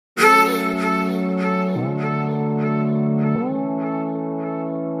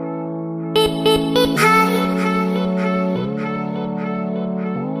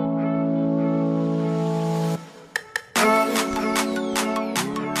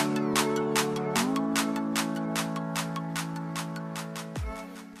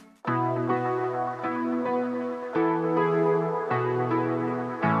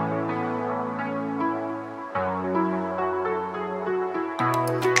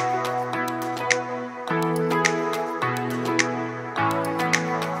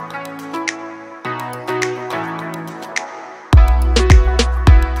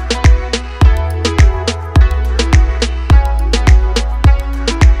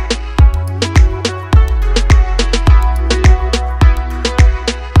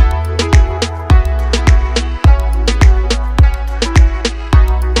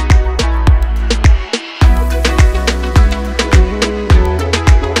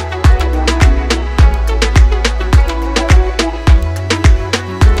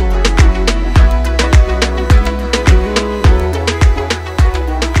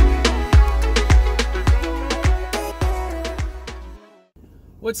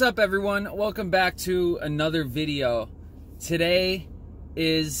What's up, everyone? Welcome back to another video. Today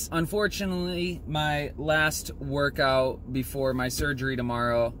is unfortunately my last workout before my surgery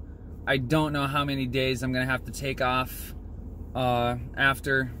tomorrow. I don't know how many days I'm gonna have to take off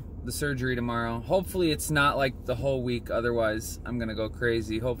after the surgery tomorrow. Hopefully it's not like the whole week, otherwise I'm gonna go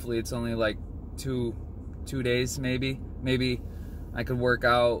crazy. Hopefully it's only like two days, maybe I could work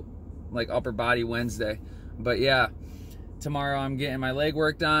out like upper body Wednesday. But yeah, tomorrow I'm getting my leg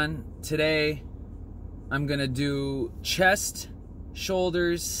worked on. Today I'm gonna do chest,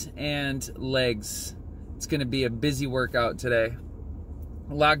 shoulders, and legs. It's gonna be a busy workout today.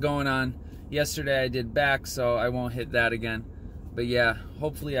 A lot going on. Yesterday I did back, so I won't hit that again. But yeah,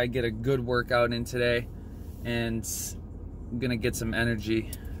 hopefully I get a good workout in today, and I'm gonna get some energy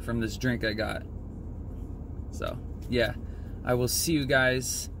from this drink I got. So yeah, I will see you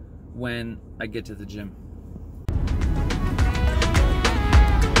guys when I get to the gym.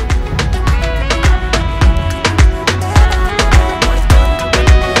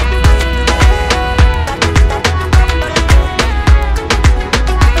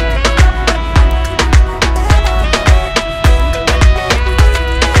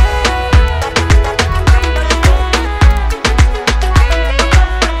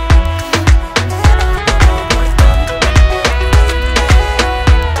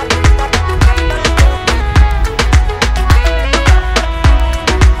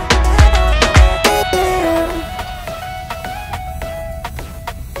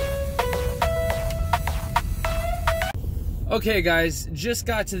 Okay guys, just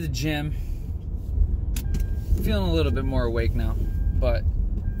got to the gym. Feeling a little bit more awake now, but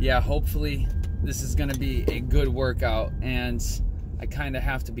yeah, hopefully this is gonna be a good workout, and I kind of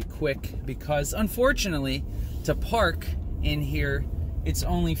have to be quick because unfortunately to park in here it's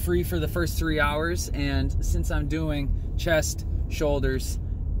only free for the first 3 hours, and since I'm doing chest, shoulders,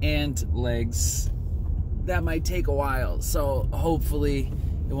 and legs, that might take a while. So hopefully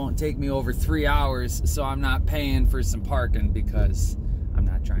it won't take me over 3 hours, so I'm not paying for some parking, because I'm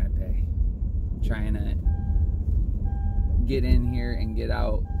not trying to pay. I'm trying to get in here and get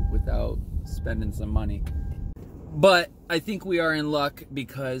out without spending some money. But I think we are in luck,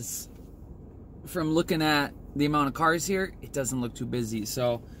 because from looking at the amount of cars here, it doesn't look too busy.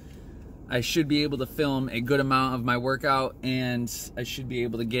 So I should be able to film a good amount of my workout, and I should be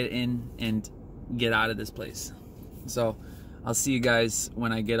able to get in and get out of this place. So I'll see you guys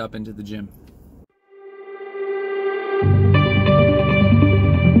when I get up into the gym.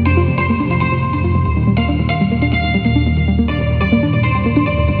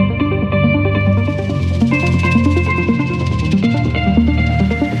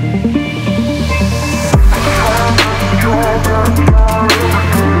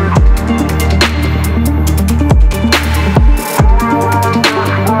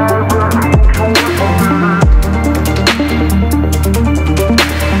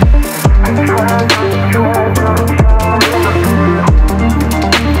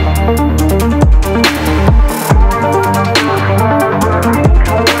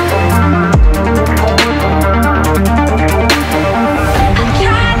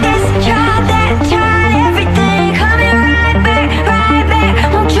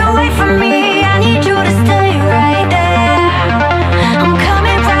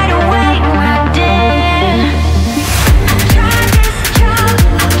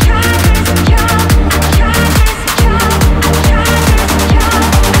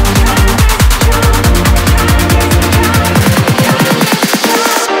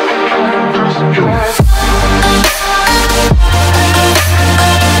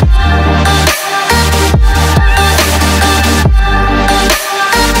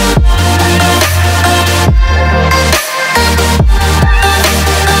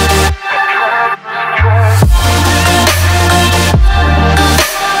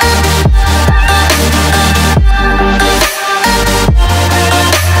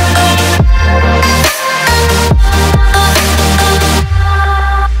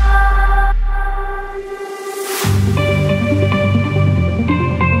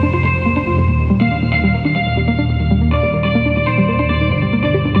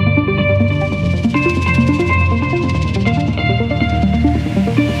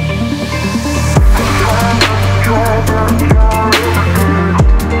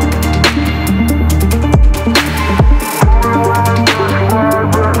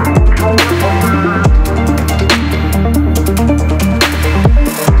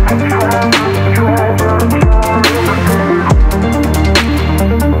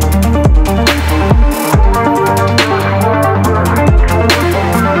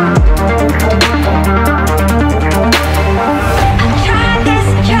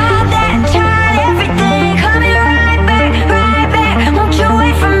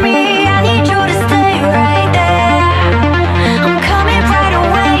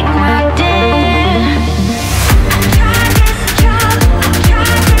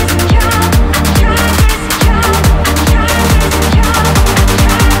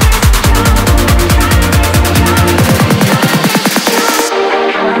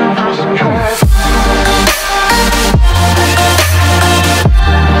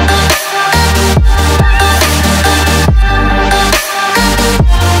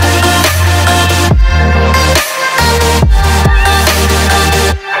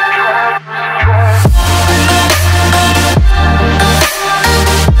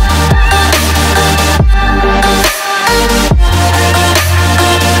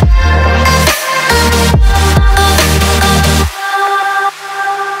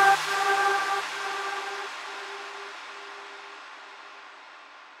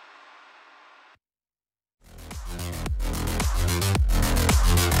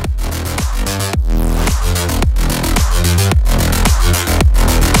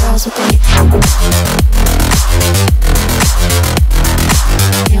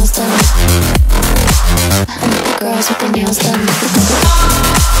 Girls with their nails done.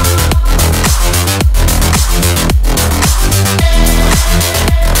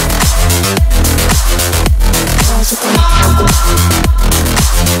 Girls with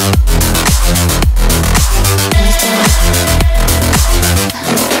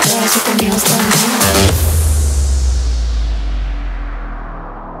their nails done.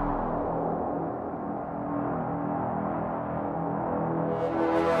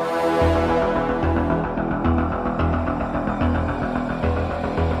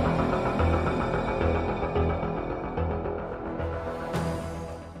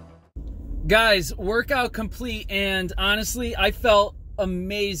 Guys, workout complete, and honestly, I felt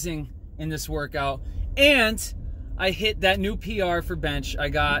amazing in this workout, and I hit that new PR for bench. I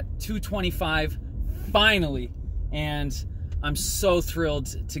got 225 finally, and I'm so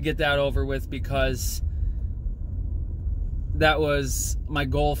thrilled to get that over with because that was my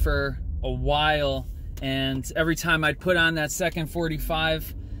goal for a while, and every time I'd put on that second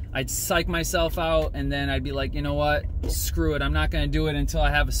 45, I'd psych myself out, and then I'd be like, you know what, screw it, I'm not going to do it until I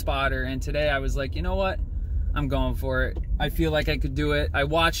have a spotter. And today I was like, you know what, I'm going for it. I feel like I could do it. I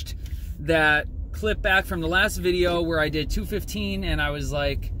watched that clip back from the last video where I did 215, and I was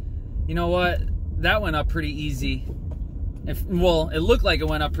like, you know what, that went up pretty easy. Well, it looked like it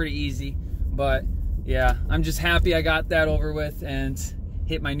went up pretty easy, but yeah, I'm just happy I got that over with and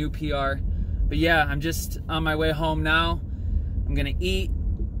hit my new PR. But yeah, I'm just on my way home now. I'm going to eat.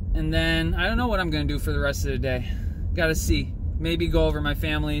 And then I don't know what I'm going to do for the rest of the day. Gotta see. Maybe go over my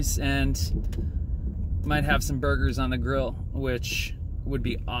family's and might have some burgers on the grill, which would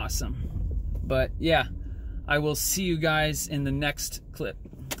be awesome. But yeah, I will see you guys in the next clip.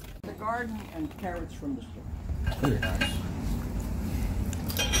 The garden and carrots from the store. Very nice.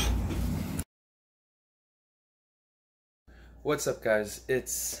 What's up, guys?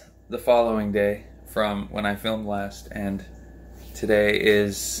 It's the following day from when I filmed last, and today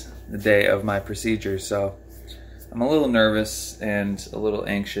is the day of my procedure, so I'm a little nervous and a little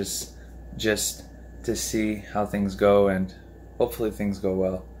anxious just to see how things go, and hopefully things go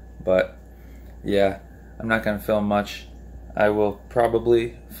well. But yeah, I'm not going to film much. I will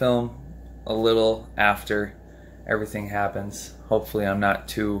probably film a little after everything happens. Hopefully I'm not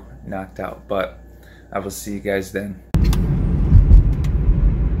too knocked out, but I will see you guys then.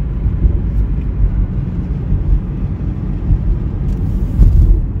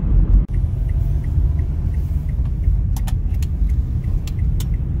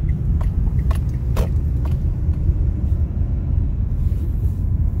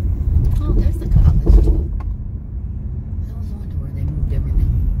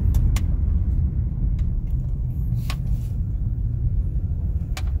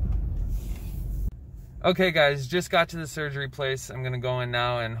 Okay guys, just got to the surgery place. I'm gonna go in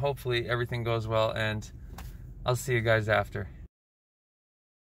now and hopefully everything goes well, and I'll see you guys after.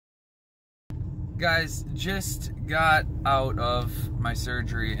 Guys, just got out of my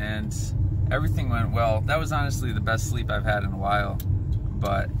surgery and everything went well. That was honestly the best sleep I've had in a while.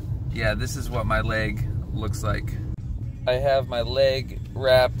 But yeah, this is what my leg looks like. I have my leg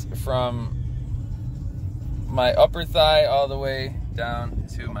wrapped from my upper thigh all the way down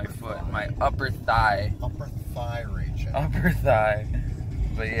to my foot. My upper thigh. Upper thigh region. Upper thigh.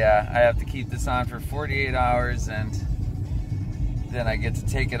 But yeah, I have to keep this on for 48 hours and then I get to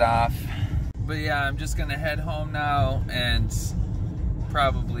take it off. But yeah, I'm just gonna head home now and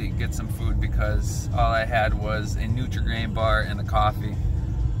probably get some food because all I had was a Nutri-Grain bar and a coffee.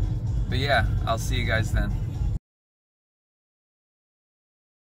 But yeah, I'll see you guys then.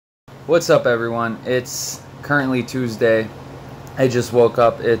 What's up, everyone? It's currently Tuesday. I just woke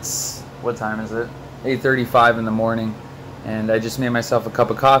up. It's, what time is it? 8:35 in the morning, and I just made myself a cup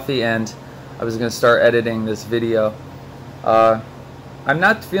of coffee and I was gonna start editing this video. I'm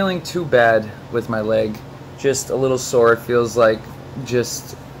not feeling too bad with my leg, just a little sore. It feels like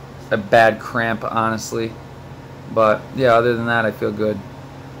just a bad cramp, honestly, but yeah, other than that I feel good.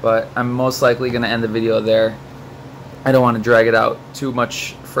 But I'm most likely gonna end the video there. I don't want to drag it out too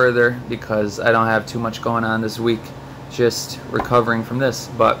much further because I don't have too much going on this week, just recovering from this.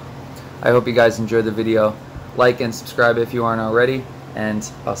 But I hope you guys enjoyed the video. Like and subscribe if you aren't already, and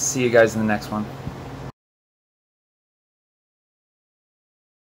I'll see you guys in the next one.